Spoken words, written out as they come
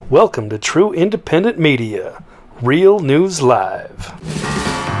Welcome to True Independent Media, Real News Live.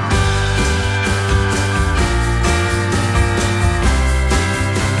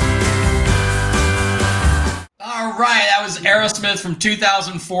 All right, that was Aerosmith from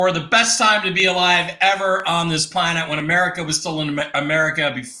 2004, the best time to be alive ever on this planet when America was still in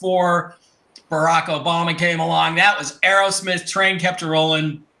America before Barack Obama came along. That was Aerosmith. Train kept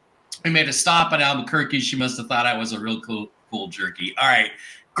rolling. We made a stop in Albuquerque. She must have thought I was a real cool jerky. All right,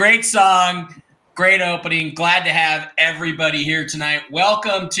 great song, great opening. Glad to have everybody here tonight.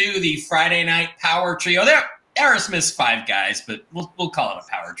 Welcome to the Friday Night Power Trio. There, Aerosmith's five guys, but we'll call it a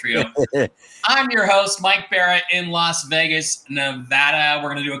power trio. I'm your host, Mike Bara, in Las Vegas, Nevada. We're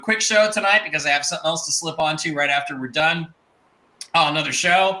going to do a quick show tonight because I have something else to slip onto right after we're done. Another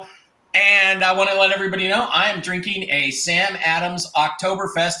show. And I want to let everybody know I am drinking a Sam Adams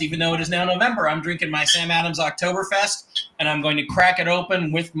Oktoberfest. Even though it is now November, I'm drinking my Sam Adams Oktoberfest, and I'm going to crack it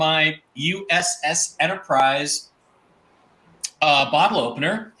open with my USS Enterprise bottle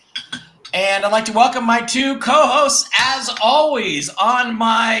opener. And I'd like to welcome my two co-hosts, as always, on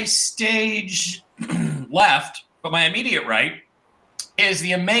my stage left, but my immediate right is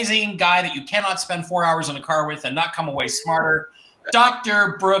the amazing guy that you cannot spend 4 hours in a car with and not come away smarter,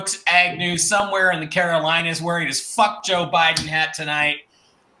 Dr. Brooks Agnew, somewhere in the Carolinas, wearing his Fuck Joe Biden hat tonight.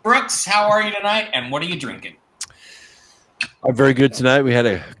 Brooks, how are you tonight, and what are you drinking? I'm very good tonight. We had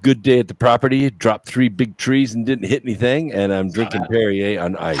a good day at the property, dropped 3 big trees and didn't hit anything, and I'm drinking Perrier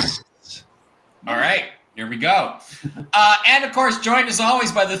on ice. All right, here we go. And, of course, joined as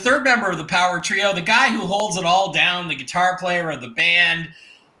always by the third member of the Power Trio, the guy who holds it all down, the guitar player of the band,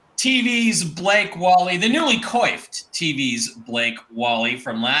 TV's Blake Walley, the newly coiffed TV's Blake Walley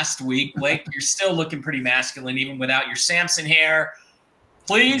from last week. Blake, you're still looking pretty masculine even without your Samson hair.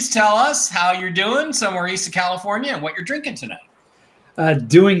 Please tell us how you're doing somewhere east of California and what you're drinking tonight.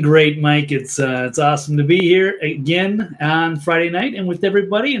 Doing great, Mike. It's awesome to be here again on Friday night and with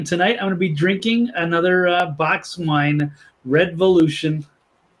everybody. And tonight I'm going to be drinking another box wine, Redvolution.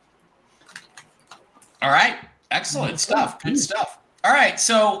 All right. Excellent stuff. Good stuff. All right.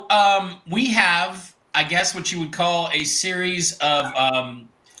 So we have, I guess, what you would call a series of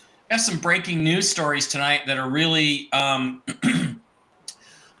have some breaking news stories tonight that are really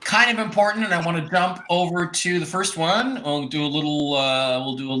kind of important, and I want to jump over to the first one. We'll do a little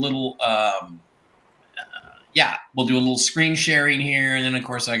screen sharing here, and then of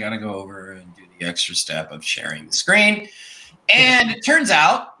course I got to go over and do the extra step of sharing the screen. And it turns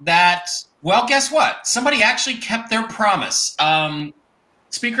out that, well, guess what? Somebody actually kept their promise.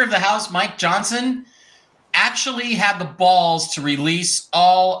 Speaker of the House Mike Johnson actually had the balls to release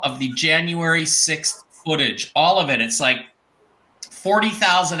all of the January 6th footage, all of it. It's like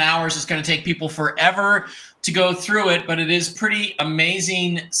 40,000 hours. It's going to take people forever to go through it, but it is pretty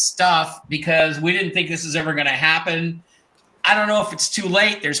amazing stuff because we didn't think this is ever going to happen. I don't know if it's too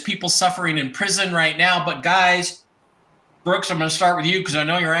late. There's people suffering in prison right now, but guys, Brooks, I'm going to start with you because I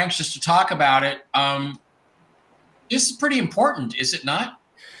know you're anxious to talk about it. This is pretty important, is it not?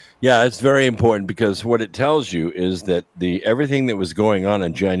 Yeah, it's very important because what it tells you is that everything that was going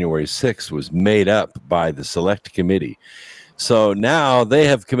on January 6th was made up by the Select Committee. So now they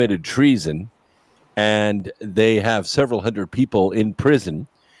have committed treason, and they have several hundred people in prison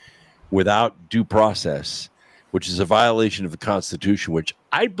without due process, which is a violation of the Constitution, which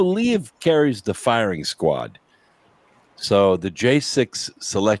I believe carries the firing squad. So the J6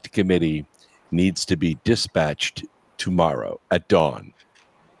 Select Committee needs to be dispatched tomorrow at dawn.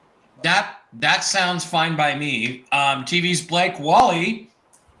 That sounds fine by me. TV's Blake Walley,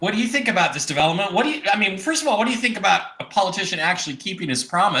 what do you think about this development? First of all, what do you think about a politician actually keeping his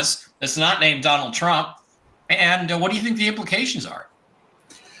promise that's not named Donald Trump? And what do you think the implications are?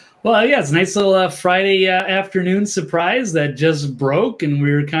 Well, yeah, it's a nice little Friday afternoon surprise that just broke, and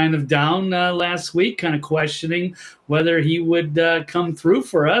we were kind of down last week, kind of questioning whether he would come through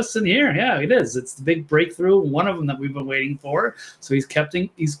for us. And here, yeah, it is. It's the big breakthrough, one of them that we've been waiting for. So he's kept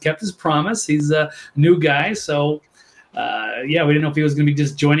his promise. He's a new guy, so. We didn't know if he was going to be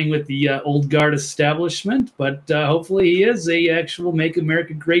just joining with the old guard establishment, but hopefully he is a actual Make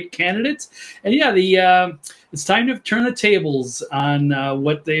America Great candidate. And yeah, it's time to turn the tables on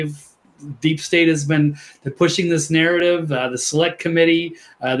what Deep State has been pushing this narrative. The Select Committee,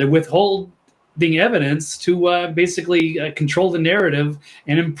 they're withholding evidence to basically control the narrative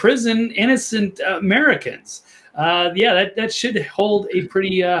and imprison innocent Americans. That should hold a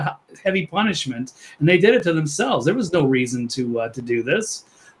pretty heavy punishment, and they did it to themselves. There was no reason to do this,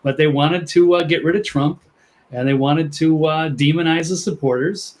 but they wanted to get rid of Trump, and they wanted to demonize the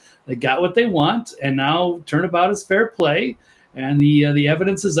supporters. They got what they want, and now turnabout is fair play. and the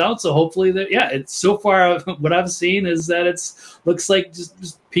evidence is out. So hopefully it's so far what I've seen is that looks like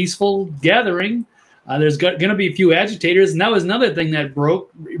just peaceful gathering. There's going to be a few agitators, and that was another thing that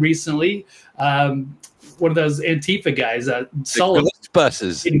broke recently. One of those Antifa guys, Sullivan, ghost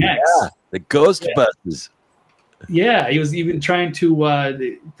buses. Yeah, the ghost buses. Yeah, he was even trying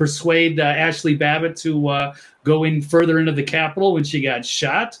to persuade Ashley Babbitt to go in further into the Capitol when she got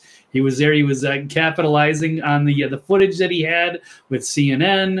shot. He was there. He was capitalizing on the footage that he had with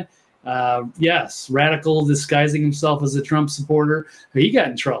CNN. Yes, radical disguising himself as a Trump supporter. He got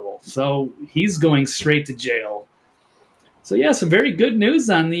in trouble, so he's going straight to jail. So yeah, some very good news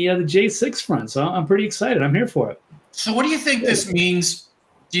on the J6 front. So I'm pretty excited. I'm here for it. So what do you think this means?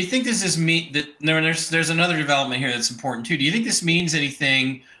 Do you think this is that there's another development here that's important too? Do you think this means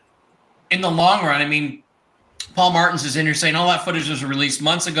anything in the long run? I mean, Paul Martins is in here saying all that footage was released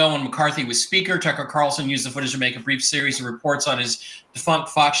months ago when McCarthy was speaker. Tucker Carlson used the footage to make a brief series of reports on his defunct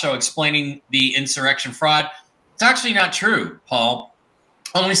Fox show explaining the insurrection fraud. It's actually not true, Paul.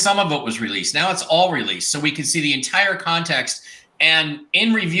 Only some of it was released. Now it's all released, so we can see the entire context. And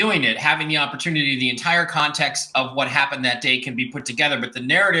in reviewing it, having the opportunity, the entire context of what happened that day can be put together. But the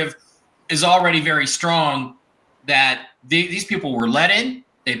narrative is already very strong that these people were let in.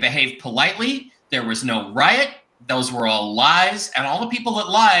 They behaved politely. There was no riot. Those were all lies. And all the people that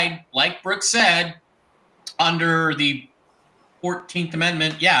lied, like Brooks said, under the 14th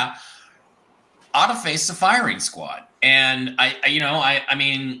Amendment, ought to face the firing squad. And I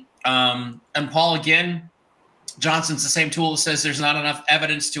mean, and Paul, again, Johnson's the same tool that says there's not enough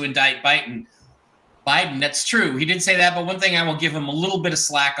evidence to indict Biden. That's true. He did say that, but one thing I will give him a little bit of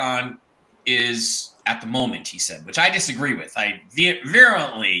slack on is at the moment, he said, which I disagree with. I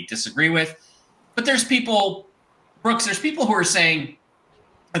virulently disagree with. But there's people, Brooks, there's people who are saying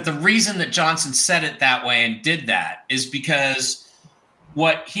that the reason that Johnson said it that way and did that is because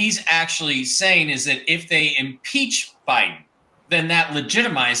what he's actually saying is that if they impeach Biden, then that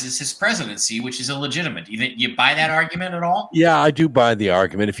legitimizes his presidency, which is illegitimate. Do you buy that argument at all? Yeah, I do buy the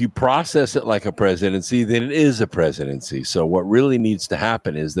argument. If you process it like a presidency, then it is a presidency. So what really needs to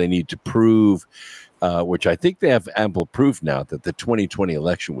happen is they need to prove, which I think they have ample proof now, that the 2020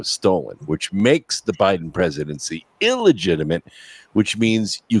 election was stolen, which makes the Biden presidency illegitimate, which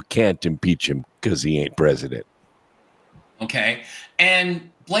means you can't impeach him because he ain't president. Okay. And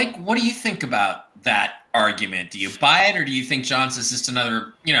Blake, what do you think about that argument? Do you buy it, or do you think Johnson's just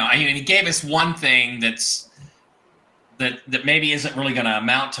another, I mean, he gave us one thing that maybe isn't really going to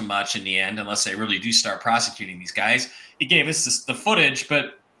amount to much in the end, unless they really do start prosecuting these guys. He gave us the footage,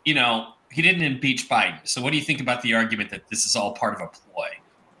 but, he didn't impeach Biden. So what do you think about the argument that this is all part of a ploy?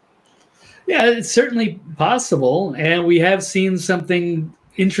 Yeah, it's certainly possible. And we have seen something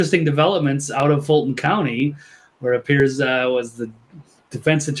interesting developments out of Fulton County, where it appears was the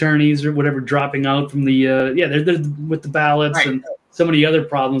defense attorneys or whatever dropping out from the they're with the ballots, right, and so many other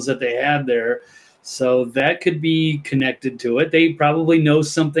problems that they had there. So that could be connected to it. They probably know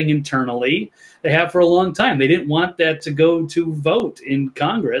something internally. They have for a long time. They didn't want that to go to vote in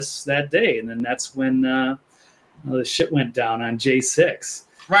Congress that day, and then that's when the shit went down on J6.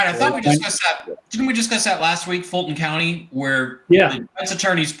 Right. I thought we discussed that. Didn't we discuss that last week, Fulton County, where the defense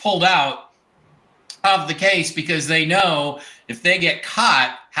attorneys pulled out of the case because they know if they get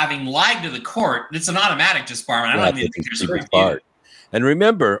caught having lied to the court, it's an automatic disbarment. I don't even think there's a review. And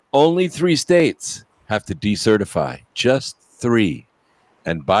remember, only 3 states have to decertify, just 3.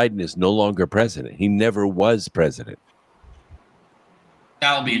 And Biden is no longer president. He never was president.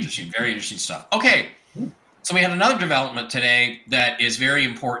 That'll be interesting. Very interesting stuff. Okay. So we had another development today that is very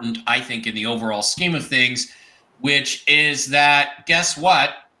important, I think, in the overall scheme of things, which is that, guess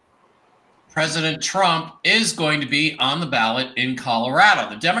what? President Trump is going to be on the ballot in Colorado.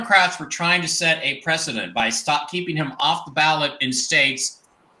 The Democrats were trying to set a precedent by keeping him off the ballot in states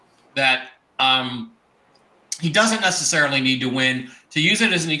that he doesn't necessarily need to win, to use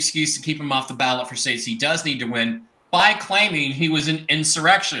it as an excuse to keep him off the ballot for states he does need to win, by claiming he was an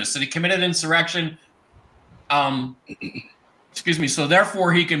insurrectionist, that he committed insurrection. So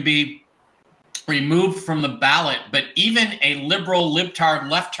therefore he can be removed from the ballot. But even a liberal, libtard,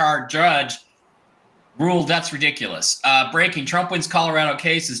 leftard judge ruled that's ridiculous. Breaking: Trump wins Colorado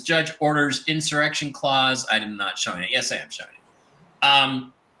case as judge orders insurrection clause. I am not showing it. Yes, I am showing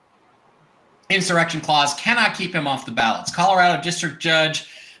it. Insurrection clause cannot keep him off the ballots. Colorado District Judge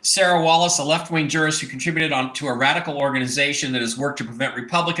Sarah Wallace, a left-wing jurist who contributed to a radical organization that has worked to prevent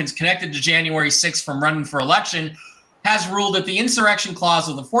Republicans connected to January 6th from running for election, has ruled that the insurrection clause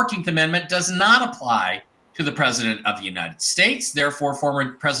of the 14th Amendment does not apply to the President of the United States. Therefore,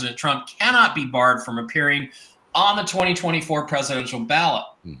 former President Trump cannot be barred from appearing on the 2024 presidential ballot.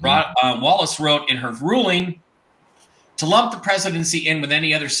 Wallace wrote in her ruling, to lump the presidency in with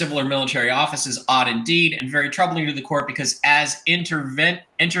any other civil or military office is odd indeed and very troubling to the court because, as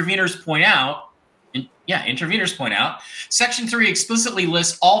interveners point out, Section 3 explicitly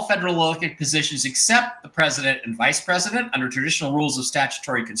lists all federal elected positions except the president and vice president under traditional rules of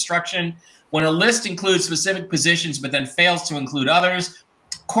statutory construction. When a list includes specific positions but then fails to include others,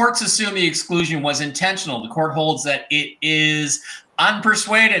 courts assume the exclusion was intentional. The court holds that it is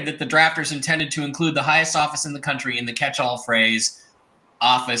unpersuaded that the drafters intended to include the highest office in the country in the catch-all phrase,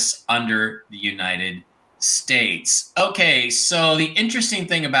 office under the United States. Okay, so the interesting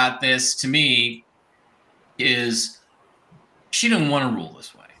thing about this to me is she didn't want to rule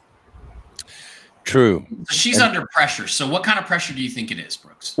this way. True. So she's under pressure. So what kind of pressure do you think it is,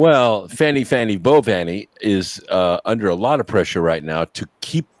 Brooks? Well, Fanny Bo Fanny is under a lot of pressure right now to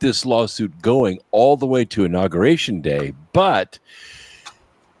keep this lawsuit going all the way to Inauguration Day, but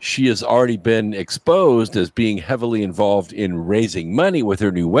she has already been exposed as being heavily involved in raising money with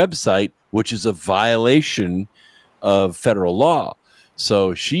her new website, which is a violation of federal law.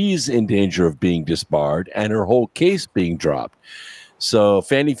 So she's in danger of being disbarred and her whole case being dropped. So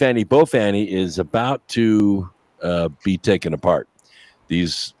Fanny Bo Fanny is about to be taken apart. The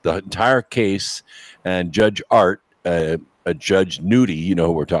entire case, and Judge Art, Judge Nudie, you know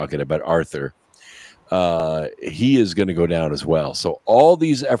who we're talking about, Arthur, he is going to go down as well. So all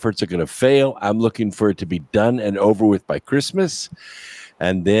these efforts are going to fail. I'm looking for it to be done and over with by Christmas.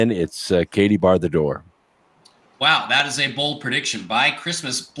 And then it's Katie bar the door. Wow, that is a bold prediction. By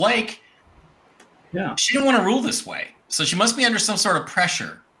Christmas, Blake, Yeah. she didn't want to rule this way. So she must be under some sort of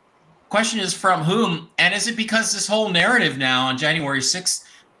pressure. Question is from whom? And is it because this whole narrative now on January 6th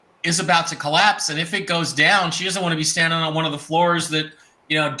is about to collapse? And if it goes down, she doesn't want to be standing on one of the floors that,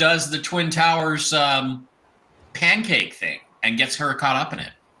 you know, does the Twin Towers pancake thing and gets her caught up in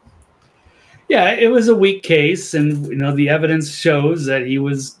it. Yeah, it was a weak case, and you know the evidence shows that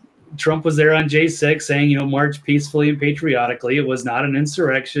Trump was there on J6 saying, you know, march peacefully and patriotically. It was not an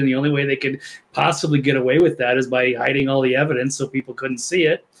insurrection. The only way they could possibly get away with that is by hiding all the evidence so people couldn't see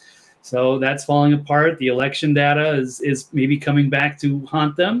it. So that's falling apart. The election data is maybe coming back to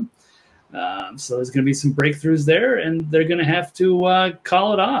haunt them. So there's going to be some breakthroughs there, and they're going to have to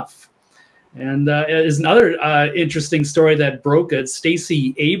call it off. And is another interesting story that broke it.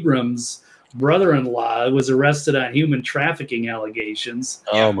 Stacey Abrams' brother-in-law was arrested on human trafficking allegations.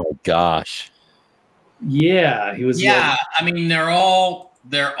 Oh my gosh. Yeah, he was. Yeah, I mean they're all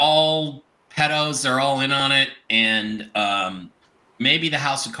pedos. They're all in on it, and maybe the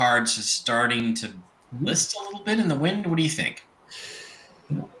House of Cards is starting to list a little bit in the wind. What do you think?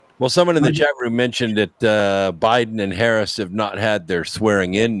 Well, someone in the chat room mentioned that Biden and Harris have not had their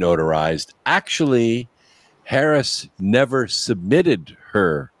swearing in notarized. Actually, Harris never submitted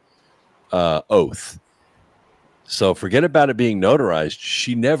her oath. So forget about it being notarized.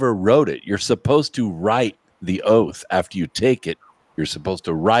 She never wrote it. You're supposed to write the oath after you take it. You're supposed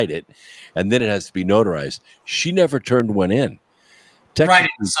to write it, and then it has to be notarized. She never turned one in. Write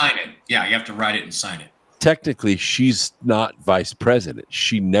it and sign it. Yeah, you have to write it and sign it. Technically, she's not vice president.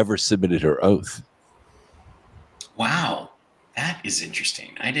 She never submitted her oath. Wow, that is interesting.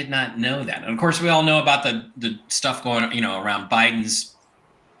 I did not know that. And of course, we all know about the stuff going, you know, around Biden's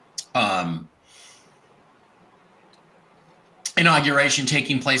inauguration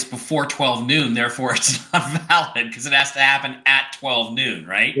taking place before 12 noon. Therefore, it's not valid because it has to happen at 12 noon,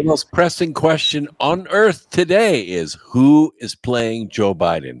 right? The most pressing question on earth today is who is playing Joe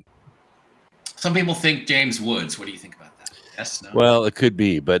Biden? Some people think James Woods. What do you think about that? Yes, no. Well, it could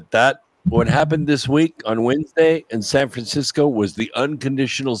be, but what happened this week on Wednesday in San Francisco was the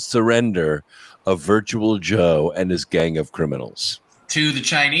unconditional surrender of Virtual Joe and his gang of criminals. To the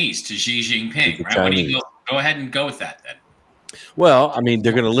Chinese, to Xi Jinping, right? Why don't you go ahead and go with that then? Well, I mean,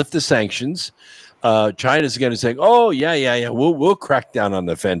 they're going to lift the sanctions. China's going to say, "Oh, yeah, we'll crack down on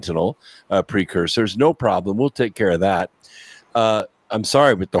the fentanyl precursors, no problem. We'll take care of that." I'm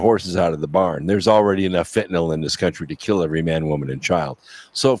sorry, but the horse is out of the barn. There's already enough fentanyl in this country to kill every man, woman, and child.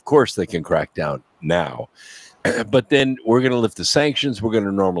 So of course they can crack down now. But then we're going to lift the sanctions. We're going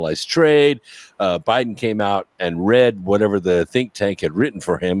to normalize trade. Biden came out and read whatever the think tank had written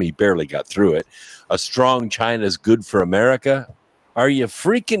for him. He barely got through it. A strong China is good for America. Are you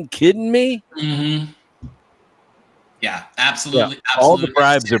freaking kidding me? Mm-hmm. Yeah, absolutely. Yeah, absolutely. all the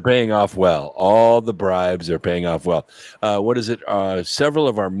bribes are paying off well. All the bribes are paying off well. What is it? Several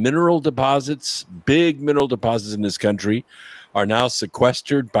of our mineral deposits, big mineral deposits in this country, are now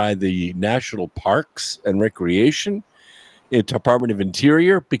sequestered by the National Parks and Recreation Department of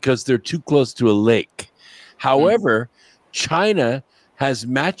Interior because they're too close to a lake. However, China has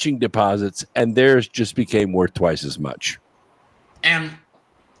matching deposits, and theirs just became worth twice as much. And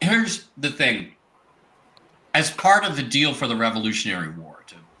here's the thing. As part of the deal for the Revolutionary War,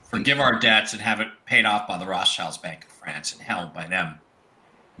 to forgive our debts and have it paid off by the Rothschilds Bank of France and held by them,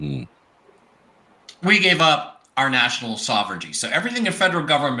 we gave up our national sovereignty. So everything the federal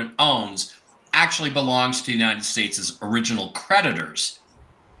government owns actually belongs to the United States' original creditors.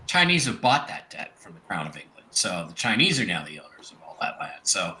 Chinese have bought that debt from the Crown of England. So the Chinese are now the owners of all that land.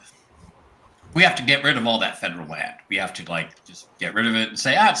 So we have to get rid of all that federal land. We have to just get rid of it and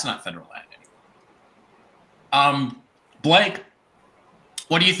say, it's not federal land anymore. Blake,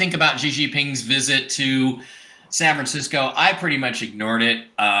 what do you think about Xi Jinping's visit to San Francisco? I pretty much ignored it.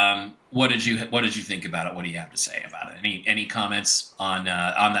 What did you think about it? What do you have to say about it? Any comments on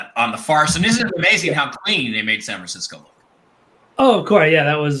the farce? And isn't it amazing how clean they made San Francisco look? Oh, of course. Yeah,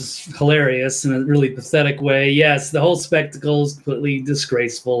 that was hilarious in a really pathetic way. Yes, the whole spectacle is completely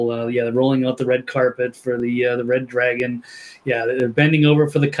disgraceful. They're rolling out the red carpet for the Red Dragon. Yeah, they're bending over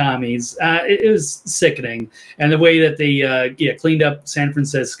for the commies. It was sickening. And the way that they cleaned up San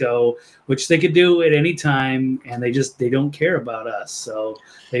Francisco, which they could do at any time, and they don't care about us. So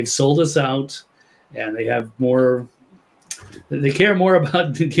they've sold us out, and they have more. They care more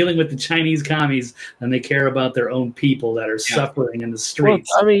about dealing with the Chinese commies than they care about their own people that are suffering in the streets.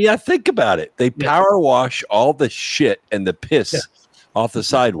 Well, think about it. They power wash all the shit and the piss off the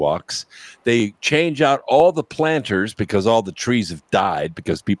sidewalks. They change out all the planters because all the trees have died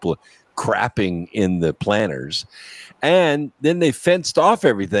because people are crapping in the planters. And then they fenced off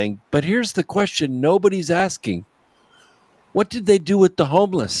everything. But here's the question nobody's asking. What did they do with the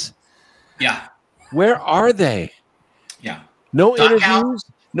homeless? Yeah. Where are they? Yeah. No interviews,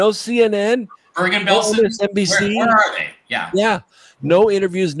 no CNN, Bergen Belsen, MSNBC. Where are they? Yeah. Yeah. No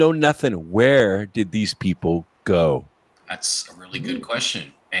interviews, no nothing. Where did these people go? That's a really good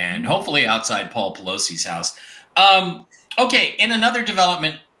question. And hopefully outside Paul Pelosi's house. Okay, in another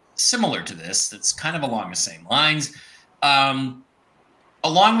development similar to this, that's kind of along the same lines,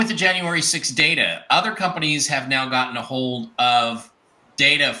 along with the January 6 data, other companies have now gotten a hold of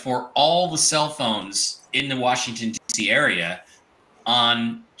data for all the cell phones in the Washington, D.C. area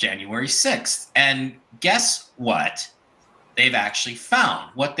on January 6th. And guess what they've actually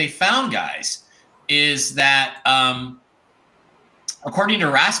found? What they found, guys, is that according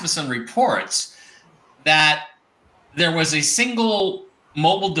to Rasmussen reports, that there was a single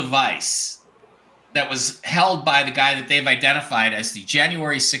mobile device that was held by the guy that they've identified as the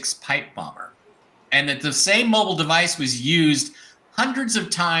January 6th pipe bomber. And that the same mobile device was used hundreds of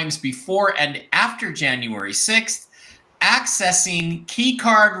times before and after January 6th, accessing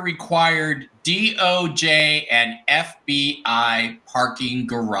keycard required DOJ and FBI parking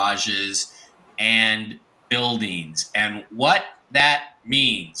garages and buildings. And what that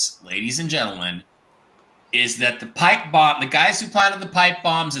means, ladies and gentlemen, is that the guys who planted the pipe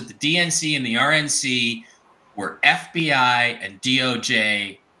bombs at the DNC and the RNC were FBI and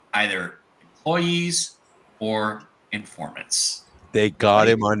DOJ, either employees or informants. They got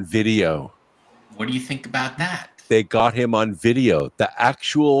him on video. What do you think about that? They got him on video. The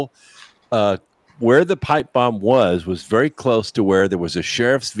actual where the pipe bomb was very close to where there was a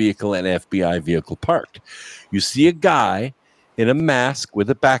sheriff's vehicle and FBI vehicle parked. You see a guy in a mask with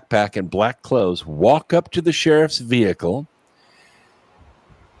a backpack and black clothes walk up to the sheriff's vehicle.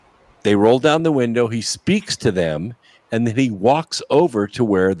 They roll down the window. He speaks to them, and then he walks over to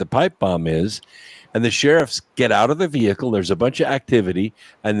where the pipe bomb is. And the sheriffs get out of the vehicle. There's a bunch of activity,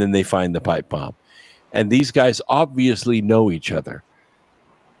 and then they find the pipe bomb. And these guys obviously know each other.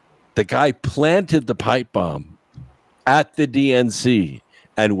 The guy planted the pipe bomb at the DNC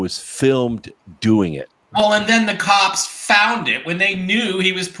and was filmed doing it. Well, and then the cops found it when they knew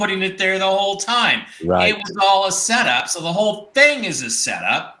he was putting it there the whole time. Right. It was all a setup. So the whole thing is a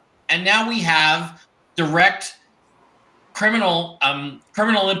setup. And now we have direct criminal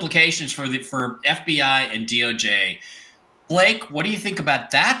implications for FBI and DOJ. Blake, what do you think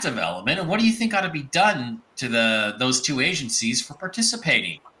about that development, and what do you think ought to be done to those two agencies for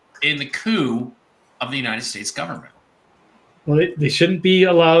participating in the coup of the United States government? Well, they shouldn't be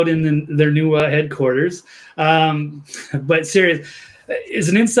allowed in their new headquarters. But serious, it's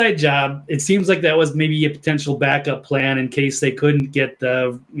an inside job. It seems like that was maybe a potential backup plan in case they couldn't get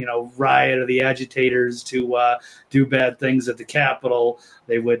the riot or the agitators to do bad things at the Capitol.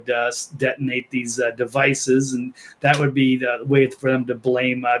 They would detonate these devices, and that would be the way for them to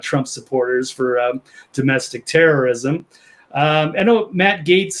blame Trump supporters for domestic terrorism. I know Matt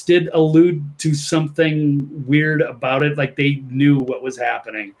Gaetz did allude to something weird about it, like they knew what was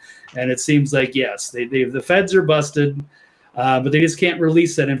happening, and it seems like yes, the feds are busted, but they just can't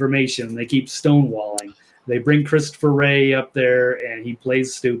release that information. They keep stonewalling. They bring Christopher Wray up there, and he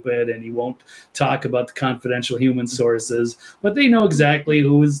plays stupid, and he won't talk about the confidential human sources. But they know exactly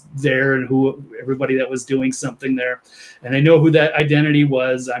who was there and who everybody that was doing something there, and they know who that identity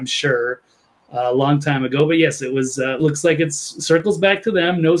was. I'm sure. A long time ago, but yes, it was. Looks like it circles back to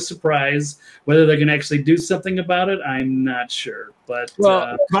them. No surprise. Whether they're going to actually do something about it, I'm not sure. But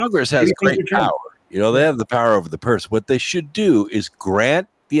Congress has great power. You know, they have the power over the purse. What they should do is grant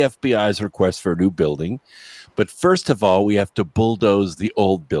the FBI's request for a new building, but first of all, we have to bulldoze the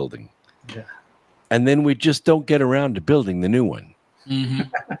old building, and then we just don't get around to building the new one.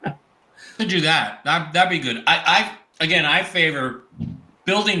 To do that, that'd be good. I favor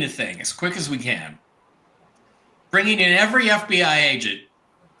building the thing as quick as we can, bringing in every FBI agent,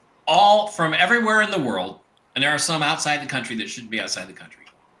 all from everywhere in the world, and there are some outside the country that shouldn't be outside the country,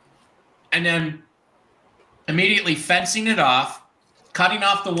 and then immediately fencing it off, cutting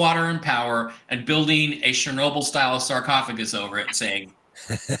off the water and power, and building a Chernobyl-style sarcophagus over it and saying,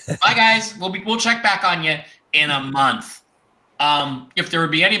 bye, guys, we'll check back on you in a month. If there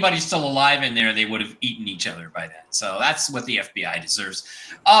would be anybody still alive in there, they would have eaten each other by then. So that's what the FBI deserves.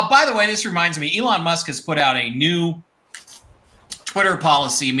 By the way, this reminds me, Elon Musk has put out a new Twitter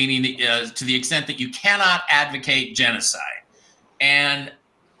policy, meaning to the extent that you cannot advocate genocide. And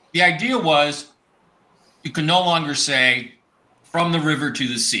the idea was you can no longer say from the river to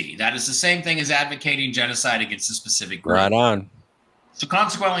the sea. That is the same thing as advocating genocide against a specific group. Right on. So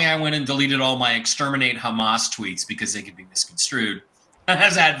consequently, I went and deleted all my exterminate Hamas tweets because they could be misconstrued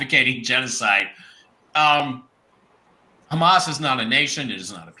as advocating genocide. Hamas is not a nation. It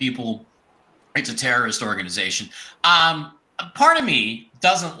is not a people. It's a terrorist organization. Part of me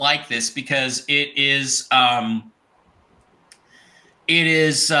doesn't like this because it is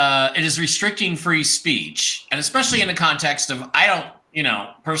restricting free speech, and especially in the context of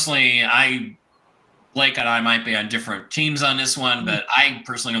personally, Blake and I might be on different teams on this one, but I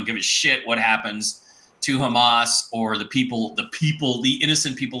personally don't give a shit what happens to Hamas or the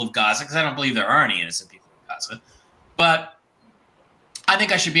innocent people of Gaza, because I don't believe there are any innocent people in Gaza. But I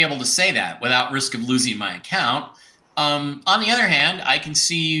think I should be able to say that without risk of losing my account. On the other hand, I can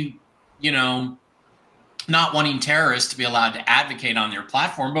see, not wanting terrorists to be allowed to advocate on their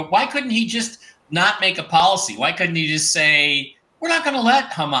platform, but why couldn't he just not make a policy? Why couldn't he just say, we're not going to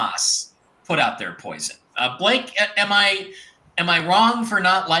let Hamas put out their poison? Blake, am I wrong for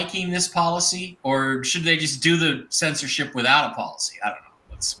not liking this policy, or should they just do the censorship without a policy? I don't know.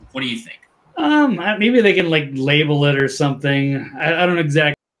 What do you think? Maybe they can label it or something. I don't know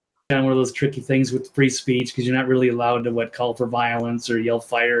exactly. One of those tricky things with free speech, because you're not really allowed to call for violence or yell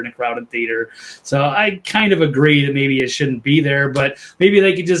fire in a crowded theater. So I kind of agree that maybe it shouldn't be there, but maybe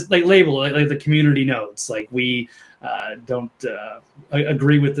they could just label it like the community notes, we don't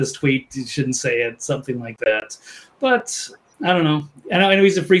agree with this tweet, you shouldn't say it, something like that. But I don't know. I know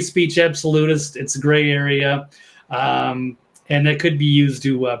he's a free speech absolutist. It's a gray area. And that could be used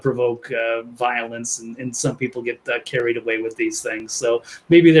to provoke violence, and some people get carried away with these things. So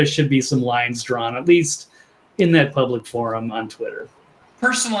maybe there should be some lines drawn, at least in that public forum on Twitter.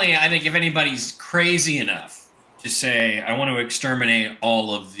 Personally, I think if anybody's crazy enough to say, I want to exterminate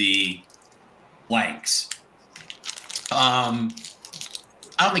all of the blanks, I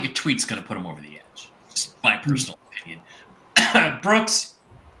don't think a tweet's going to put them over the edge. Just my personal opinion. Brooks,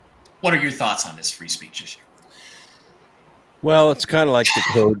 what are your thoughts on this free speech issue? Well, it's kind of like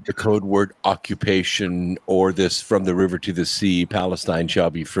the code word occupation, or this from the river to the sea, Palestine shall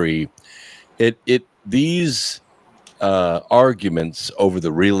be free. These arguments over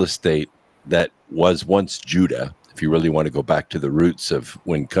the real estate that was once Judah, if you really want to go back to the roots of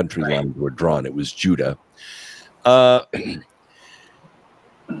when country lines were drawn, it was Judah. I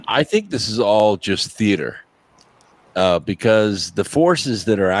think this is all just theater. Because the forces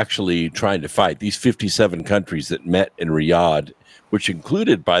that are actually trying to fight, these 57 countries that met in Riyadh, which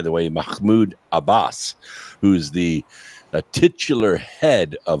included, by the way, Mahmoud Abbas, who's the titular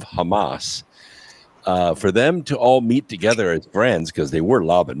head of Hamas, for them to all meet together as friends, because they were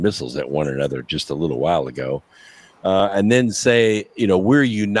lobbing missiles at one another just a little while ago, and then say, we're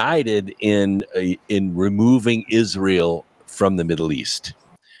united in removing Israel from the Middle East.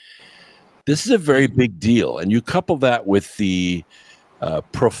 This is a very big deal, and you couple that with the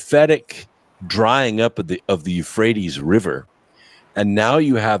prophetic drying up of the Euphrates River, and now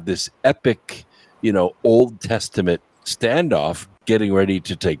you have this epic, Old Testament standoff getting ready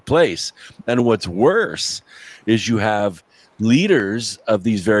to take place. And what's worse is you have leaders of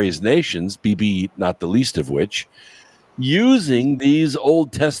these various nations, BB not the least of which, using these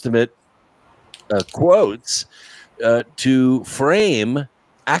Old Testament quotes to frame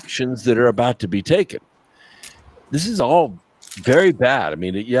actions that are about to be taken. This is all very bad. I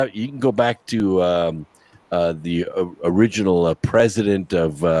mean, yeah, you can go back to the original president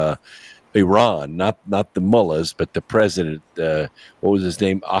of Iran, not the mullahs, but the president. What was his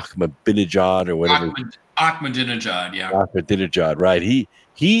name? Ahmadinejad or whatever. Ahmadinejad, yeah. Ahmadinejad, right?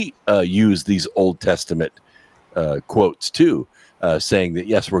 He used these Old Testament quotes too, saying that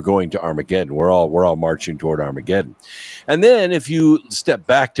yes, we're going to Armageddon. We're all marching toward Armageddon. And then if you step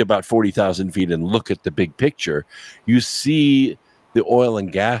back to about 40,000 feet and look at the big picture, you see the oil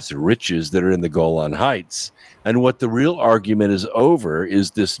and gas riches that are in the Golan Heights. And what the real argument is over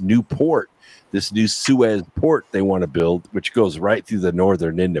is this new port, this new Suez port they want to build, which goes right through the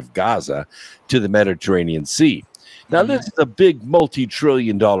northern end of Gaza to the Mediterranean Sea. Now, this is a big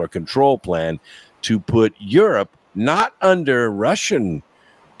multi-trillion-dollar control plan to put Europe not under Russian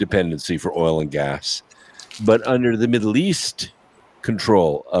dependency for oil and gas, but under the Middle East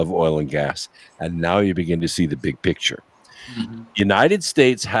control of oil and gas. And now you begin to see the big picture. United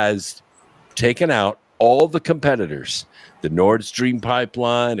States has taken out all the competitors, the Nord Stream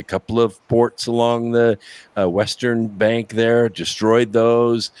pipeline, a couple of ports along the western bank there, destroyed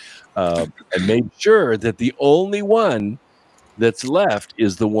those, and made sure that the only one that's left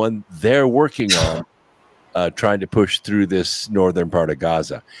is the one they're working on, trying to push through this northern part of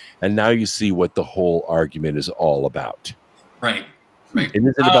Gaza. And now you see what the whole argument is all about. Right. It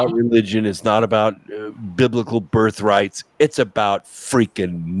isn't about religion. It's not about biblical birthrights. It's about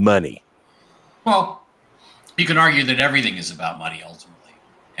freaking money. Well, you can argue that everything is about money ultimately.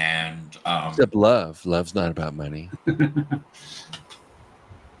 And except love. Love's not about money.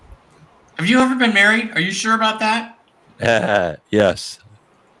 Have you ever been married? Are you sure about that? Yes.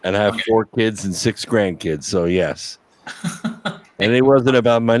 And I have 4 kids and 6 grandkids. So, yes. And it wasn't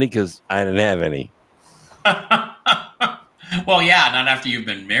about money because I didn't have any. Well, yeah, not after you've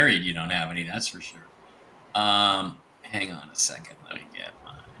been married, you don't have any, that's for sure. Hang on a second. Let me get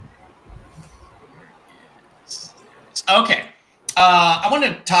mine. Okay. I want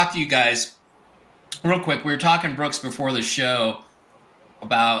to talk to you guys real quick. We were talking, Brooks, before the show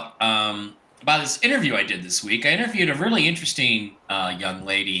about this interview I did this week. I interviewed a really interesting young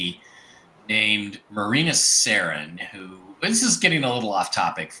lady named Marina Sarin, who, this is getting a little off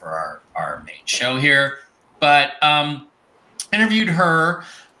topic for our main show here, but interviewed her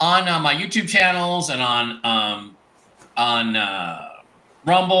on my YouTube channels and on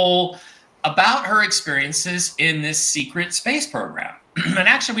Rumble about her experiences in this secret space program. And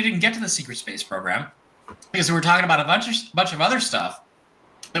actually, we didn't get to the secret space program because we were talking about a bunch of other stuff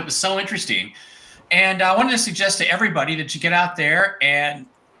that was so interesting. And I wanted to suggest to everybody that you get out there and,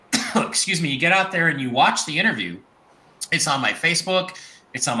 you get out there and you watch the interview. It's on my Facebook.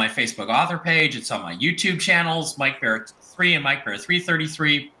 It's on my Facebook author page. It's on my YouTube channels, Mike Bara 3 and Mike Bara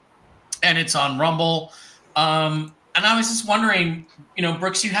 333. And it's on Rumble. And I was just wondering,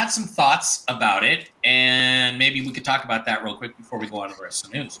 Brooks, you had some thoughts about it, and maybe we could talk about that real quick before we go on to the rest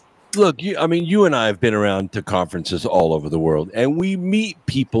of the news. Look, you and I have been around to conferences all over the world, and we meet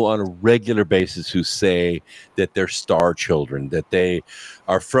people on a regular basis who say that they're star children, that they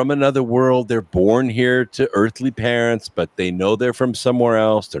are from another world. They're born here to earthly parents, but they know they're from somewhere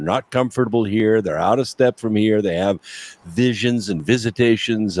else. They're not comfortable here. They're out of step from here. They have visions and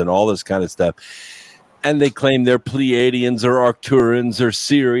visitations and all this kind of stuff. And they claim they're Pleiadians or Arcturians or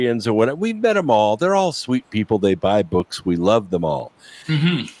Syrians or whatever. We met them all. They're all sweet people. They buy books. We love them all.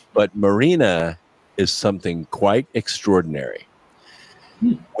 Mm-hmm. But Marina is something quite extraordinary.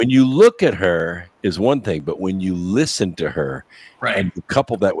 When you look at her is one thing, but when you listen to her and you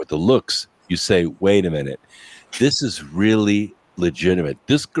couple that with the looks, you say, wait a minute, this is really legitimate.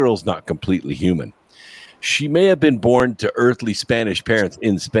 This girl's not completely human. She may have been born to earthly Spanish parents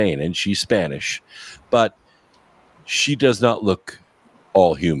in Spain, and she's Spanish, but she does not look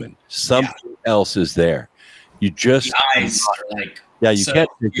all human. Something else is there. You just the eyes are like, you can't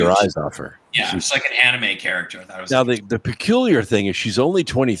take your eyes off her. Yeah, she's like an anime character. I thought it was now the peculiar thing is she's only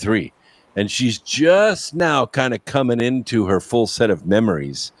 23, and she's just now kind of coming into her full set of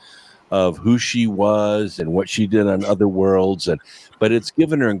memories of who she was and what she did on other worlds, but it's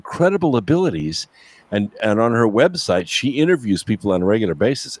given her incredible abilities. And on her website, she interviews people on a regular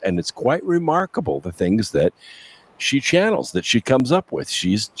basis, and it's quite remarkable the things that she channels, that she comes up with.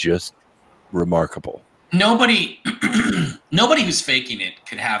 She's just remarkable. Nobody who's faking it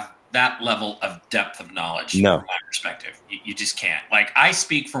could have that level of depth of knowledge. No. From my perspective, you just can't. Like, I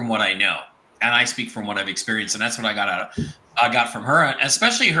speak from what I know, and I speak from what I've experienced, and that's what I got I got from her, and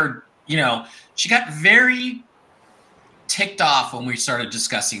especially her, she got very ticked off when we started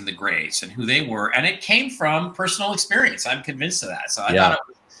discussing the Grays and who they were, and it came from personal experience. I'm convinced of that. So I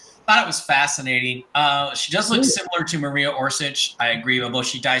thought it was fascinating. She does look similar to Maria Orsic. I agree, although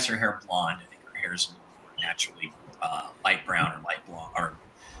she dyes her hair blonde. I think her hair is naturally light brown or light blonde or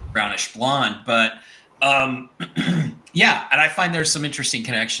brownish blonde. But yeah, and I find there's some interesting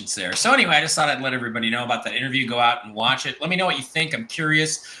connections there. So anyway, I just thought I'd let everybody know about that interview. Go out and watch it. Let me know what you think. I'm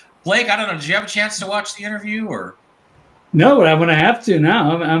curious. Blake, I don't know. Did you have a chance to watch the interview or? No, but I'm going to have to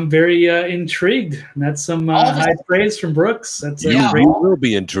now. I'm very intrigued. That's some high praise from Brooks. That's you will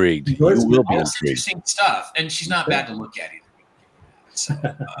be intrigued. You will be intrigued. Interesting stuff, and she's not bad to look at either. So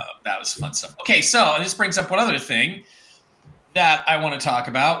that was fun stuff. Okay, so this brings up one other thing that I want to talk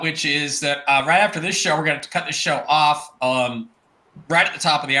about, which is that right after this show, we're going to cut the show off right at the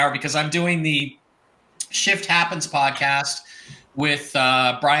top of the hour because I'm doing the Shift Happens podcast with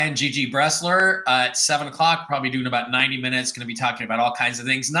Brian Gigi Bressler at 7 o'clock, probably doing about 90 minutes, going to be talking about all kinds of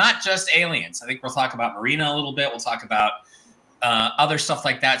things, not just aliens. I think we'll talk about Marina a little bit. We'll talk about other stuff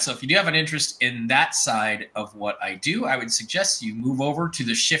like that. So if you do have an interest in that side of what I do, I would suggest you move over to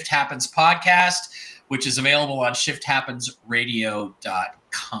the Shift Happens podcast, which is available on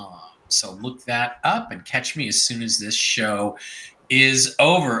shifthappensradio.com. So look that up and catch me as soon as this show is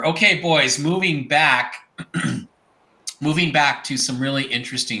over. Okay, boys, moving back to some really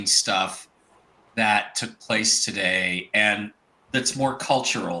interesting stuff that took place today and that's more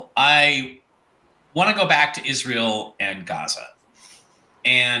cultural. I want to go back to Israel and Gaza.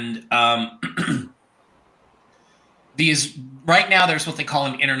 And right now there's what they call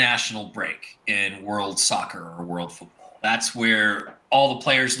an international break in world soccer or world football. That's where all the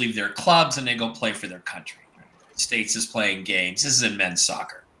players leave their clubs and they go play for their country. The United States is playing games. This is in men's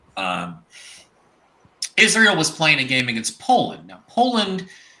soccer. Israel was playing a game against Poland. Now, Poland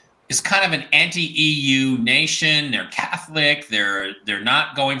is kind of an anti-EU nation. They're Catholic. They're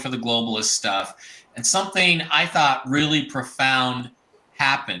not going for the globalist stuff. And something I thought really profound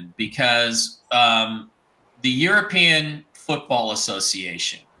happened because the European Football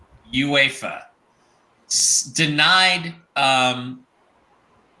Association, UEFA, denied a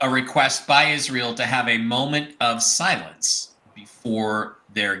request by Israel to have a moment of silence before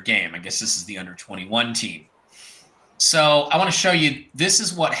their game. I guess this is the under-21 team. So I want to show you, this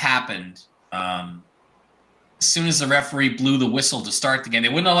is what happened as soon as the referee blew the whistle to start the game. They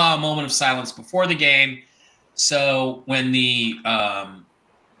wouldn't allow a moment of silence before the game. So when the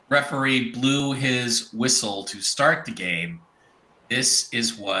referee blew his whistle to start the game, this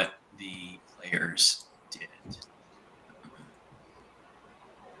is what the players did.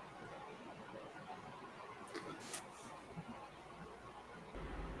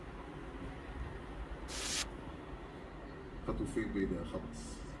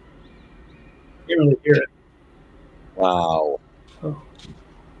 Can't really hear it. Wow. Oh.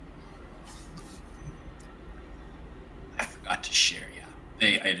 I forgot to share. Yeah,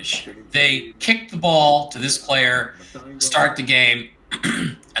 they kicked the ball to this player, start the game,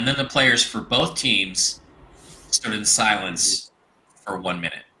 and then the players for both teams stood in silence for 1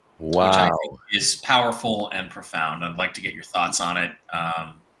 minute. Wow. Which I think is powerful and profound. I'd like to get your thoughts on it.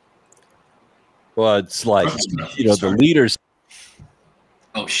 Well, it's like, the leaders.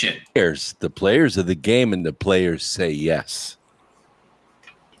 Oh, shit. The players of the game and the players say yes.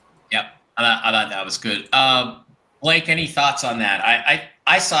 Yep. I thought that was good. Blake, any thoughts on that?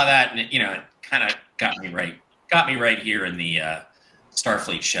 I saw that and it kind of got me right here in the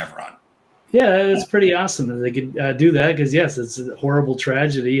Starfleet chevron. Yeah, it's pretty awesome that they could do that because, yes, it's a horrible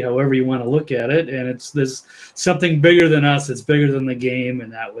tragedy, however you want to look at it. And it's something bigger than us. It's bigger than the game.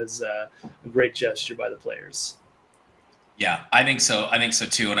 And that was a great gesture by the players. Yeah, I think so.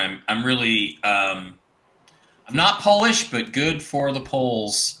 Too. And I'm really I'm not Polish, but good for the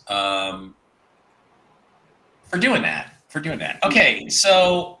Poles for doing that. Okay,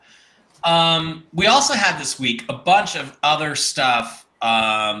 so we also had this week a bunch of other stuff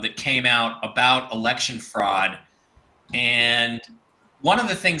that came out about election fraud. And one of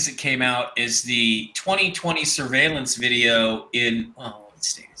the things that came out is the 2020 surveillance video in, what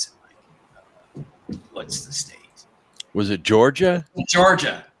state is it like? What's the state? Was it Georgia?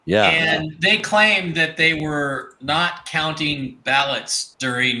 Georgia. Yeah. And they claimed that they were not counting ballots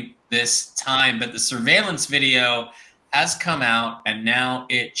during this time, but the surveillance video has come out, and now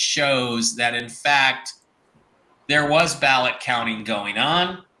it shows that, in fact, there was ballot counting going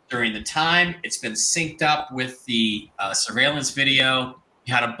on during the time. It's been synced up with the surveillance video.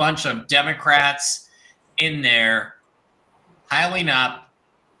 You had a bunch of Democrats in there piling up,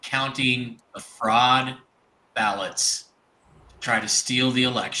 counting the fraud ballots try to steal the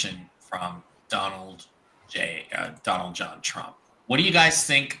election from Donald John Trump. What do you guys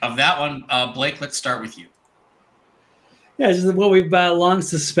think of that one? Blake, let's start with you. Yeah, this is what we've long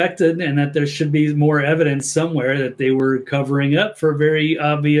suspected, and that there should be more evidence somewhere that they were covering up for very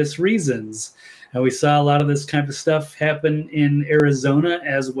obvious reasons. And we saw a lot of this kind of stuff happen in Arizona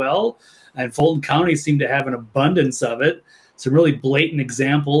as well. And Fulton County seemed to have an abundance of it. Some really blatant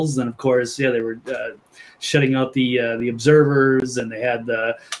examples. And of course, yeah, they were shutting out the observers, and they had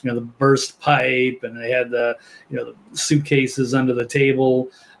the the burst pipe, and they had the the suitcases under the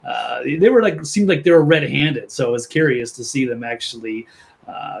table. They were seemed like they were red-handed. So I was curious to see them actually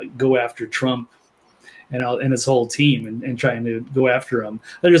go after Trump and his whole team and trying to go after him.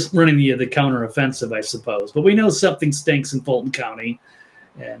 They're just running the counteroffensive, I suppose. But we know something stinks in Fulton County,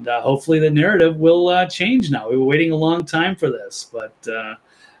 and hopefully the narrative will change now. We were waiting a long time for this, but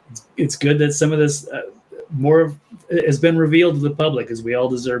it's good that some of this more has been revealed to the public, because we all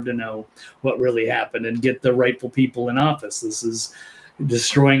deserve to know what really happened and get the rightful people in office. This is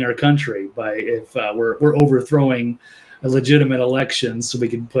destroying our country if we're overthrowing a legitimate election so we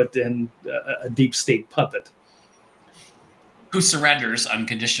can put in a deep state puppet who surrenders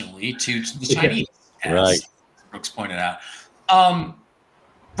unconditionally to the Chinese, as Brooks pointed out.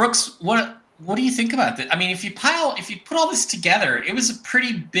 Brooks, what do you think about that? I mean, if you put all this together, it was a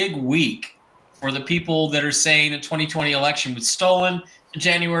pretty big week for the people that are saying the 2020 election was stolen.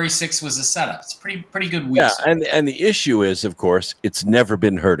 January 6th was a setup. It's pretty good week. Yeah, and the issue is, of course, it's never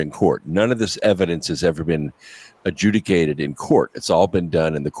been heard in court. None of this evidence has ever been adjudicated in court. It's all been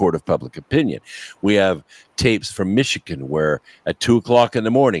done in the court of public opinion. We have tapes from Michigan where at 2:00 in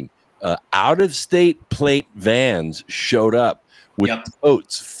the morning, out-of-state plate vans showed up with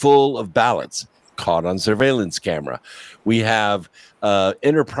boats full of ballots caught on surveillance camera. We have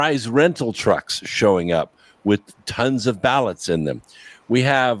enterprise rental trucks showing up with tons of ballots in them. We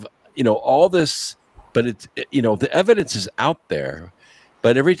have, all this, but it's, the evidence is out there,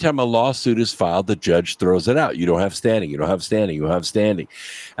 but every time a lawsuit is filed, the judge throws it out. You don't have standing, you don't have standing, you don't have standing.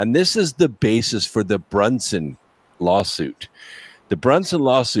 And this is the basis for the Brunson lawsuit. The Brunson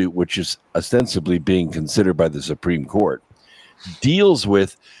lawsuit, which is ostensibly being considered by the Supreme Court, deals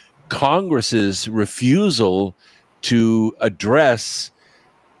with Congress's refusal to address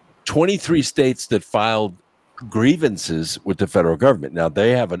 23 states that filed grievances with the federal government. Now,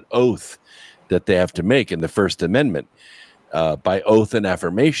 they have an oath that they have to make in the First Amendment, by oath and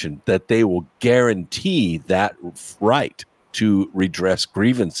affirmation, that they will guarantee that right to redress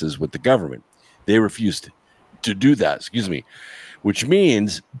grievances with the government. They refused to do that, which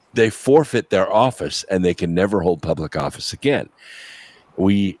means they forfeit their office and they can never hold public office again.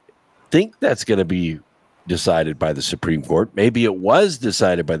 We think that's going to be decided by the Supreme Court. Maybe it was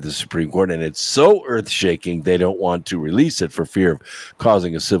decided by the Supreme Court and it's so earth-shaking they don't want to release it for fear of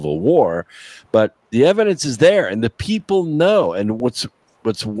causing a civil war. But the evidence is there and the people know. And what's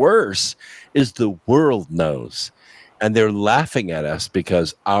worse is the world knows. And they're laughing at us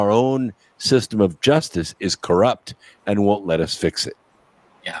because our own system of justice is corrupt and won't let us fix it.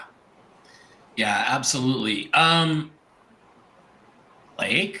 Yeah. Yeah, absolutely.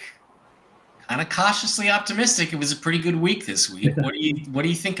 Blake, kind of cautiously optimistic. It was a pretty good week this week. What do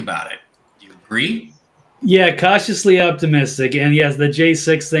you think about it? Do you agree? Yeah, cautiously optimistic. And yes, the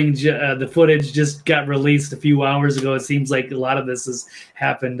J6 thing, the footage just got released a few hours ago. It seems like a lot of this has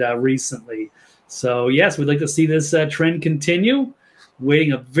happened recently. So yes, we'd like to see this trend continue.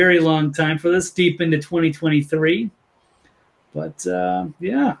 Waiting a very long time for this, deep into 2023. But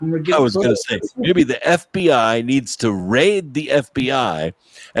yeah, we're getting. I was going to say, maybe the FBI needs to raid the FBI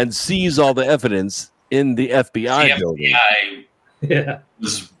and seize all the evidence in the FBI building. Yeah,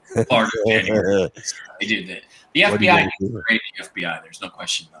 was part of it. They did that. The FBI needs to raid the FBI. There's no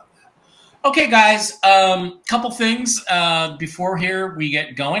question about that. Okay, guys. Couple things before here we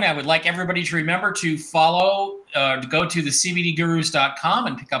get going. I would like everybody to remember to follow, to go to the CBDgurus.com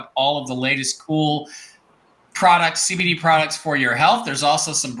and pick up all of the latest cool products, CBD products for your health. There's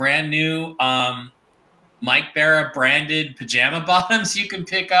also some brand new Mike Bara branded pajama bottoms you can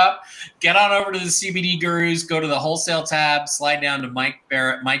pick up. Get on over to the CBD Gurus, go to the wholesale tab, slide down to Mike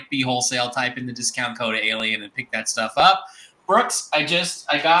B Wholesale, type in the discount code ALIEN and pick that stuff up. Brooks, I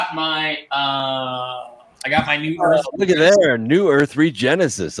got my new Earth. Look at there, new Earth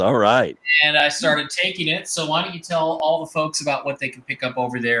Regenesis. All right. And I started taking it. So why don't you tell all the folks about what they can pick up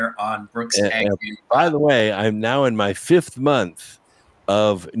over there on Brooks Agnew. By the way, I'm now in my 5th month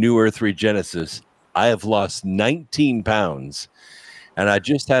of new Earth Regenesis. I have lost 19 pounds. And I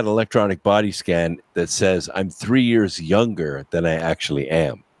just had an electronic body scan that says I'm 3 years younger than I actually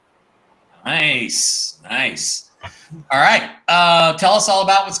am. Nice. Nice. All right. Tell us all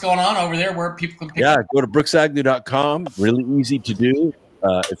about what's going on over there, where people can pick up. Go to brooksagnew.com. Really easy to do.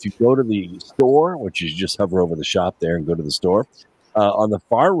 If you go to the store, which is just hover over the shop there and go to the store, on the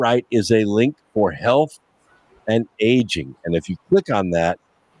far right is a link for health and aging. And if you click on that,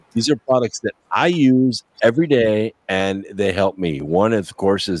 these are products that I use every day, and they help me. One, of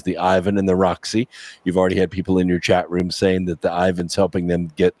course, is the Ivan and the Roxy. You've already had people in your chat room saying that the Ivan's helping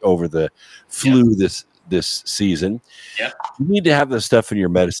them get over the flu this season. Yep. You need to have this stuff in your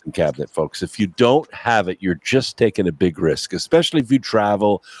medicine cabinet, folks. If you don't have it, you're just taking a big risk, especially if you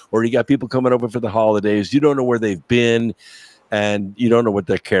travel or you got people coming over for the holidays. You don't know where they've been, and you don't know what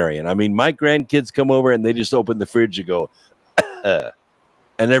they're carrying. I mean, my grandkids come over, and they just open the fridge and go,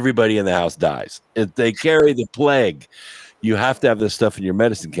 and everybody in the house dies. If they carry the plague, you have to have this stuff in your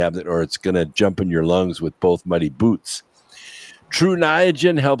medicine cabinet, or it's going to jump in your lungs with both muddy boots. True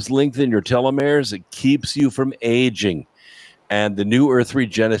Niagen helps lengthen your telomeres. It keeps you from aging. And the new Earth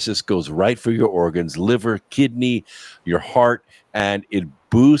Regenesis goes right for your organs, liver, kidney, your heart, and it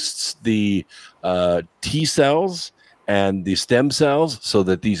boosts the T cells and the stem cells so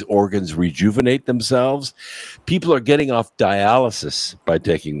that these organs rejuvenate themselves. People are getting off dialysis by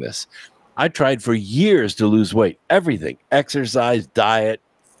taking this. I tried for years to lose weight, everything, exercise, diet,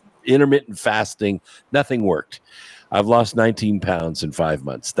 intermittent fasting, nothing worked. I've lost 19 pounds in 5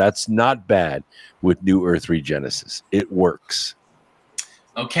 months. That's not bad with New Earth Regenesis. It works.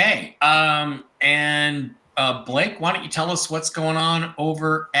 Okay. And Blake, why don't you tell us what's going on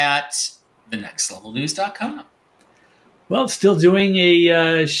over at thenextlevelnews.com? Well, still doing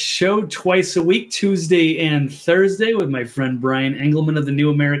a show twice a week, Tuesday and Thursday, with my friend Brian Engelman of the New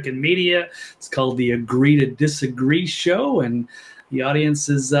American Media. It's called the Agree to Disagree Show, and the audience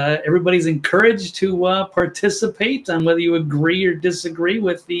is everybody's encouraged to participate on whether you agree or disagree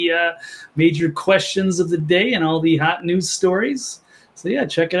with the major questions of the day and all the hot news stories. So yeah,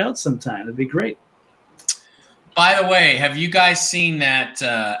 check it out sometime. It'd be great. By the way, have you guys seen that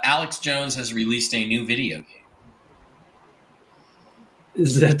Alex Jones has released a new video game?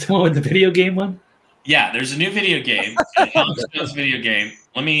 Is that the one with the video game one? Yeah, there's a new video game, Alex Jones video game.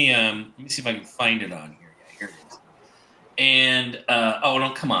 Let me see if I can find it on here. Yeah, here it is. And oh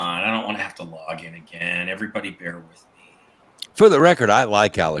no, come on! I don't want to have to log in again. Everybody, bear with me. For the record, I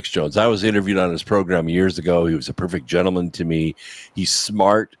like Alex Jones. I was interviewed on his program years ago. He was a perfect gentleman to me. He's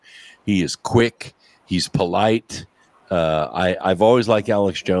smart. He is quick. He's polite. I've always liked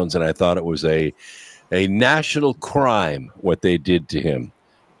Alex Jones, and I thought it was a national crime what they did to him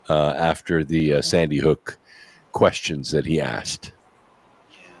after the Sandy Hook questions that he asked.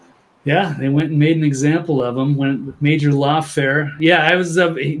 Yeah, they went and made an example of him when with major lawfare. Yeah, I was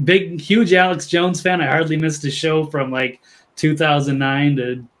a huge Alex Jones fan. I hardly missed a show from like 2009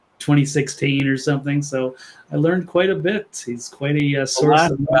 to 2016 or something. So I learned quite a bit. He's quite a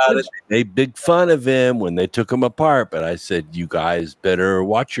source of knowledge. They big fun of him when they took him apart, but I said, you guys better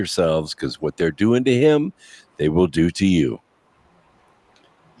watch yourselves because what they're doing to him, they will do to you.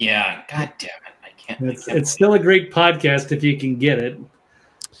 Yeah, God damn it. I can't. It's still a great podcast if you can get it.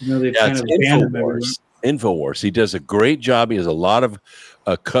 You know, they've kind of banned him. InfoWars. He does a great job. He has a lot of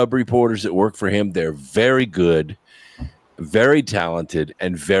Cub reporters that work for him. They're very good, very talented,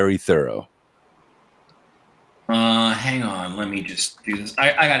 and very thorough. Hang on. Let me just do this.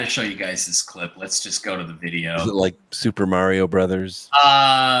 I got to show you guys this clip. Let's just go to the video. Is it like Super Mario Brothers?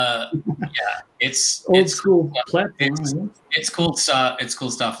 Yeah, it's old school platform. It's cool stuff. It's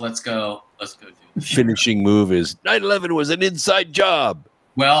cool stuff. Let's go. Let's go. The finishing move is 9/11 was an inside job.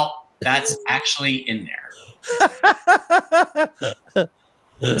 Well, that's actually in there.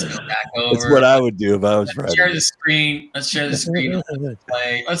 Let's go back over. That's what I would do if I was Let's share the screen. Let's share the screen.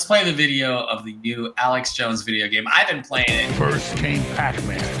 Let's play the video of the new Alex Jones video game. I've been playing it. First came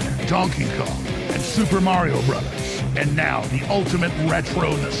Pac-Man, Donkey Kong, and Super Mario Brothers. And now the ultimate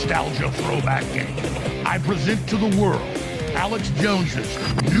retro nostalgia throwback game. I present to the world Alex Jones's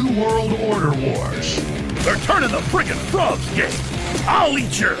New World Order Wars. They're turning the friggin' frogs game. I'll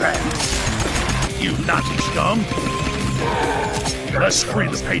eat your ass, you Nazi scum. Let's free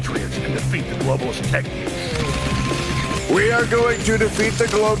the Patriots and defeat the globalist tech geeks. We are going to defeat the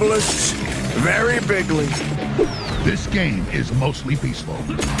globalists very bigly. This game is mostly peaceful.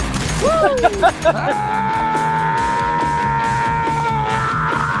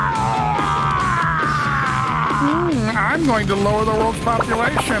 I'm going to lower the world's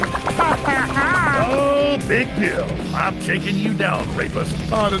population. Oh, big deal. I'm taking you down, rapist.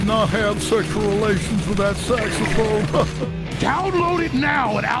 I did not have sexual relations with that saxophone. Download it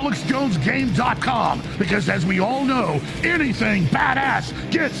now at AlexJonesGame.com, because as we all know, anything badass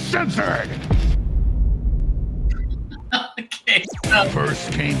gets censored.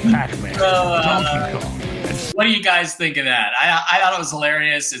 First came Pac-Man, Donkey Kong, and What do you guys think of that? I thought it was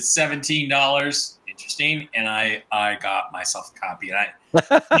hilarious. It's $17. Interesting. And I got myself a copy. And I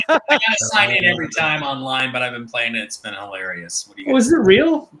gotta sign in every time online, but I've been playing it. It's been hilarious. What do you guys is it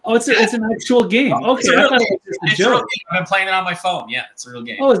real? Oh, it's an actual game. Okay, I thought it was just a joke. I've been playing it on my phone. Yeah, it's a real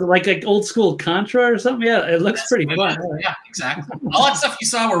game. Oh, is it like old school Contra or something? Yeah, it looks pretty fun. Yeah, exactly. All that stuff you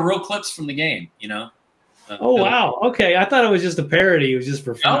saw were real clips from the game, you know? Oh, wow. Okay, I thought it was just a parody. It was just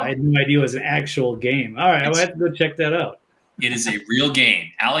for fun. I had no idea it was an actual game. All right, I'll have to go check that out. It is a real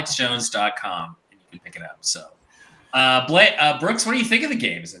game. AlexJones.com, and you can pick it up. So, Brooks, what do you think of the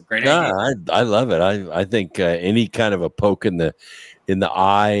game? Is it a great idea? I love it. I think any kind of a poke in the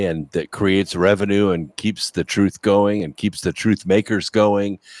eye and that creates revenue and keeps the truth going and keeps the truth makers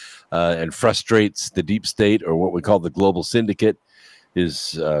going and frustrates the deep state or what we call the global syndicate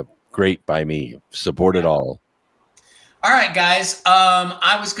is great by me. Support it all. All right, guys.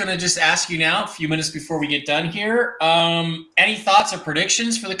 I was going to just ask you now, a few minutes before we get done here, any thoughts or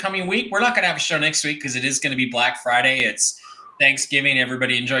predictions for the coming week? We're not going to have a show next week because it is going to be Black Friday. It's Thanksgiving.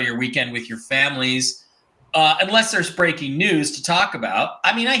 Everybody enjoy your weekend with your families. Unless there's breaking news to talk about.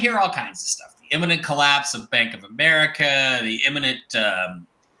 I mean, I hear all kinds of stuff. The imminent collapse of Bank of America, the imminent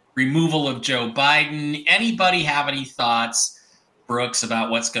removal of Joe Biden. Anybody have any thoughts, Brooks, about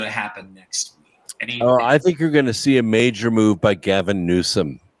what's going to happen next week? I think you're going to see a major move by Gavin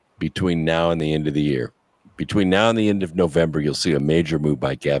Newsom between now and the end of the year. Between now and the end of November, you'll see a major move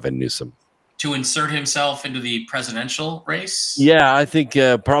by Gavin Newsom. To insert himself into the presidential race? Yeah, I think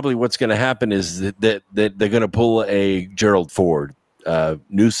probably what's going to happen is that they're going to pull a Gerald Ford.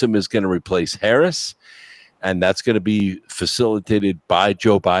 Newsom is going to replace Harris, and that's going to be facilitated by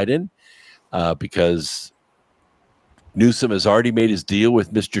Joe Biden because Newsom has already made his deal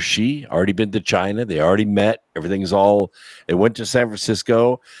with Mr. Xi, already been to China. They already met. It went to San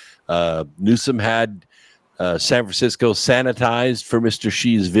Francisco. Newsom had San Francisco sanitized for Mr.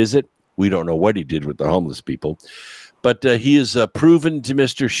 Xi's visit. We don't know what he did with the homeless people, but he has proven to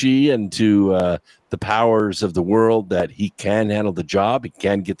Mr. Xi and to the powers of the world that he can handle the job. He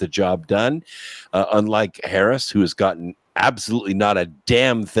can get the job done, unlike Harris, who has gotten absolutely not a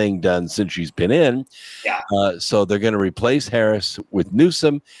damn thing done since she's been in. Yeah. So they're going to replace Harris with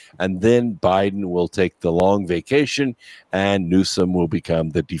Newsom, and then Biden will take the long vacation, and Newsom will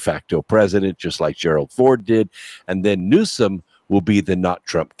become the de facto president, just like Gerald Ford did. And then Newsom will be the not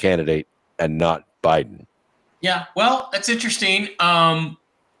Trump candidate and not Biden. Yeah, well, that's interesting.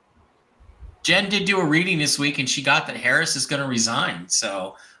 Jen did do a reading this week, and she got that Harris is going to resign.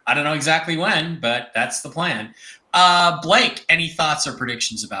 So I don't know exactly when, but that's the plan. Blake, any thoughts or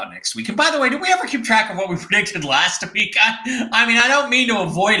predictions about next week? And by the way, did we ever keep track of what we predicted last week? I mean, I don't mean to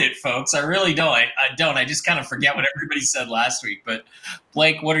avoid it, folks. I really don't. I don't. I just kind of forget what everybody said last week. But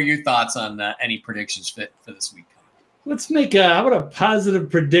Blake, what are your thoughts on any predictions for this week? Let's make how about a positive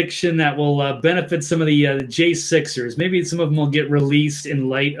prediction that will benefit some of the J6ers. Maybe some of them will get released in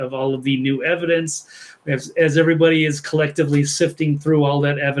light of all of the new evidence, as everybody is collectively sifting through all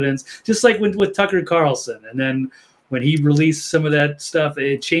that evidence, just like with Tucker Carlson. And then when he released some of that stuff,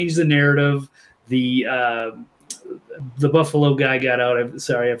 it changed the narrative. The Buffalo guy got out.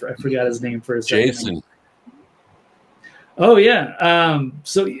 I forgot his name for a second. Jason. Oh, yeah.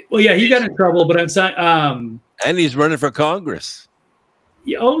 He got in trouble, but I'm sorry. And he's running for Congress.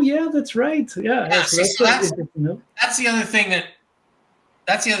 Yeah, oh, yeah, that's right. Yeah, that's the other thing that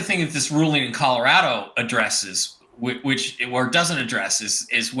this ruling in Colorado addresses, which doesn't address,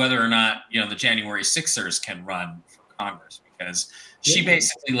 is whether or not the January 6ers can run for Congress, because she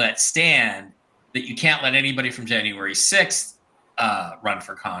basically let stand that you can't let anybody from January 6th run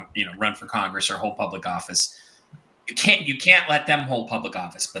for Congress or hold public office. You can't let them hold public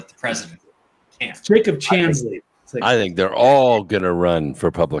office, but the president. Jacob Chansley. I think they're all going to run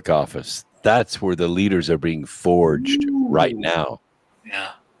for public office. That's where the leaders are being forged right now.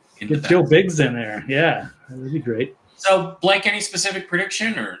 Yeah. Get Joe Biggs in there. Yeah, that would be great. So, Blake, any specific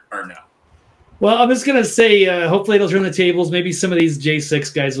prediction or no? Well, I'm just going to say hopefully it'll turn the tables. Maybe some of these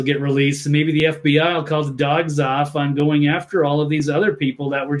J6 guys will get released. And maybe the FBI will call the dogs off on going after all of these other people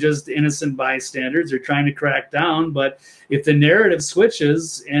that were just innocent bystanders. They're trying to crack down. But if the narrative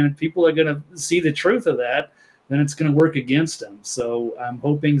switches and people are going to see the truth of that, then it's going to work against them. So I'm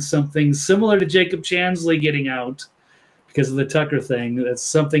hoping something similar to Jacob Chansley getting out because of the Tucker thing. That's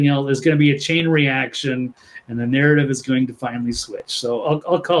something else. There's going to be a chain reaction, and the narrative is going to finally switch. So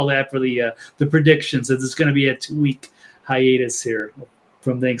I'll call that for the predictions, that it's going to be a 2-week hiatus here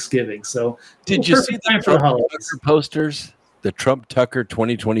from Thanksgiving. So did you see the Trump Tucker posters? The Trump Tucker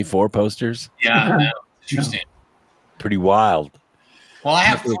 2024 posters? Yeah, interesting. Pretty wild. Well, I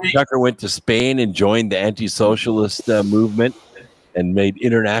have three. Tucker went to Spain and joined the anti-socialist movement and made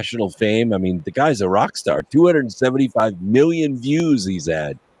international fame. I mean, the guy's a rock star. 275 million views he's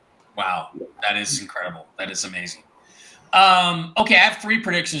had. Wow, that is incredible. That is amazing. Okay, I have three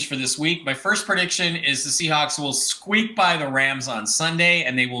predictions for this week. My first prediction is the Seahawks will squeak by the Rams on Sunday,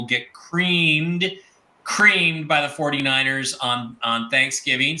 and they will get creamed by the 49ers on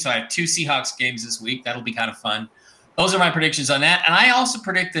Thanksgiving. So I have two Seahawks games this week. That'll be kind of fun. Those are my predictions on that. And I also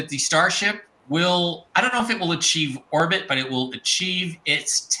predict that the Starship will, I don't know if it will achieve orbit, but it will achieve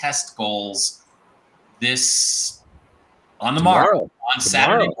its test goals on the morrow. On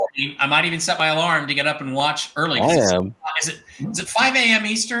Saturday morning. I might even set my alarm to get up and watch early. I am. Is it 5 a.m.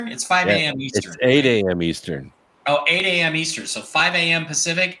 Eastern? It's 5 a.m. Eastern. It's 8 a.m. Eastern. Oh, 8 a.m. Eastern. So 5 a.m.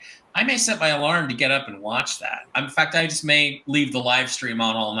 Pacific. I may set my alarm to get up and watch that. In fact, I just may leave the live stream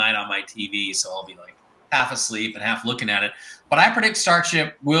on all night on my TV, so I'll be like half asleep and half looking at it. But I predict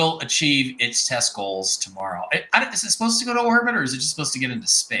Starship will achieve its test goals tomorrow. Is it supposed to go to orbit, or is it just supposed to get into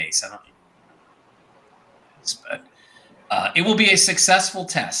space? I don't know. But it will be a successful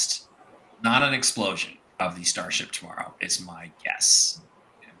test, not an explosion of the Starship tomorrow, is my guess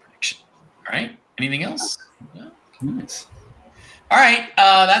and prediction. All right? Anything else? No? Nice. All right,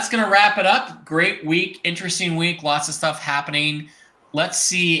 that's going to wrap it up. Great week, interesting week, lots of stuff happening. Let's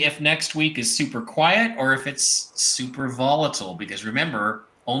see if next week is super quiet or if it's super volatile, because remember,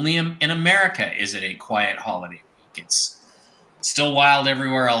 only in America is it a quiet holiday week. It's still wild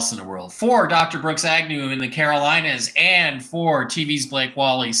everywhere else in the world. For Dr. Brooks Agnew in the Carolinas and for TV's Blake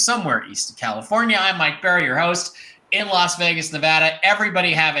Walley somewhere east of California, I'm Mike Bara, your host in Las Vegas, Nevada.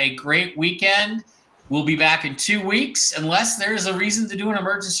 Everybody have a great weekend. We'll be back in 2 weeks unless there's a reason to do an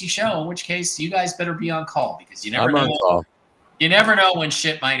emergency show, in which case you guys better be on call, because you never know. You never know when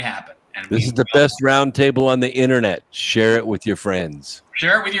shit might happen. And this is the best roundtable on the internet. Share it with your friends.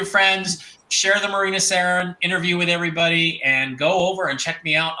 Share it with your friends. Share the Marina Sarin interview with everybody, and go over and check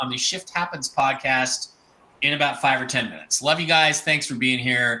me out on the Shift Happens podcast in about 5 or 10 minutes. Love you guys. Thanks for being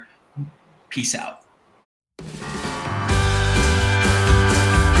here. Peace out.